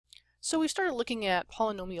So we started looking at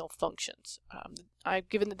polynomial functions. I've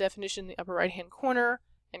given the definition in the upper right hand corner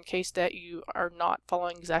in case that you are not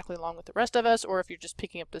following exactly along with the rest of us, or if you're just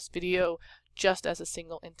picking up this video just as a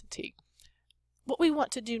single entity. What we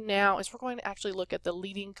want to do now is we're going to actually look at the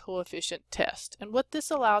leading coefficient test. And what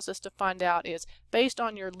this allows us to find out is, based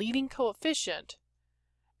on your leading coefficient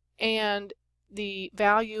and the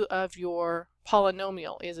value of your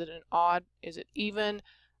polynomial, is it an odd, is it even,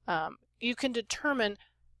 you can determine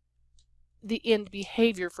the end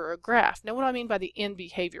behavior for a graph. Now, what do I mean by the end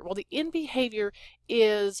behavior? Well, the end behavior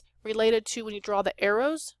is related to when you draw the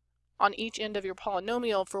arrows on each end of your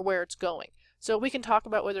polynomial for where it's going. So we can talk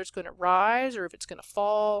about whether it's going to rise or if it's going to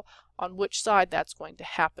fall, on which side that's going to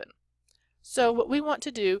happen. So what we want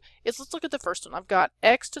to do is, let's look at the first one. I've got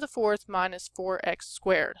x to the fourth minus 4x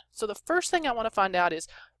squared. So the first thing I want to find out is,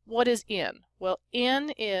 what is n? Well,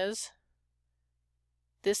 n is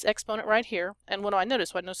this exponent right here, and what do I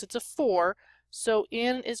notice? Well, I notice it's a 4, so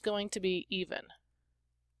n is going to be even.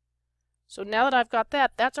 So now that I've got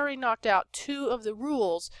that, that's already knocked out two of the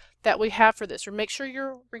rules that we have for this. Or make sure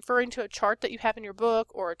you're referring to a chart that you have in your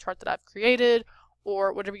book, or a chart that I've created,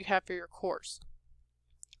 or whatever you have for your course.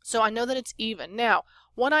 So I know that it's even. Now,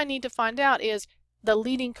 what I need to find out is the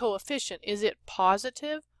leading coefficient. Is it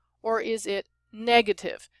positive or is it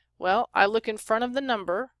negative? Well, I look in front of the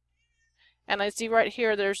number, and I see right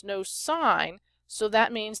here there's no sign, so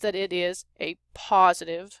that means that it is a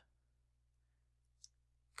positive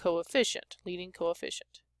coefficient, leading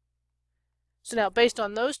coefficient. So now, based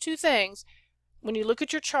on those two things, when you look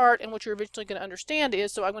at your chart, and what you're eventually going to understand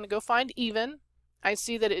is, so I'm going to go find even. I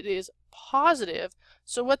see that it is positive,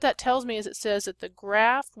 so what that tells me is, it says that the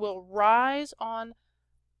graph will rise on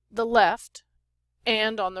the left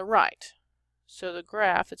and on the right. So the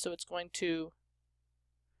graph, so it's going to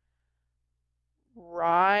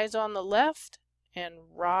rise on the left and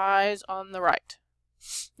rise on the right.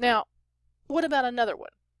 Now, what about another one?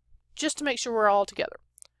 Just to make sure we're all together.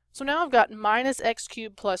 So now I've got minus x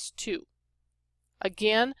cubed plus 2.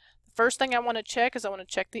 Again, the first thing I want to check is I want to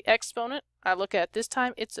check the exponent. I look at it this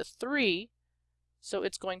time, it's a 3, so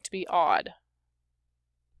it's going to be odd.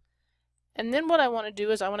 And then what I want to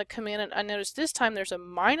do is I want to come in, and I notice this time there's a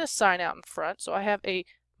minus sign out in front, so I have a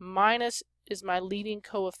minus is my leading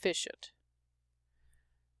coefficient.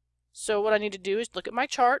 So what I need to do is look at my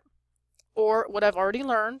chart, or what I've already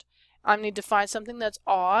learned. I need to find something that's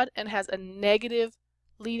odd and has a negative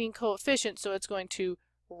leading coefficient, so it's going to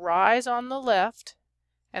rise on the left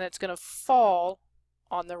and it's going to fall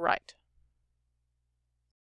on the right.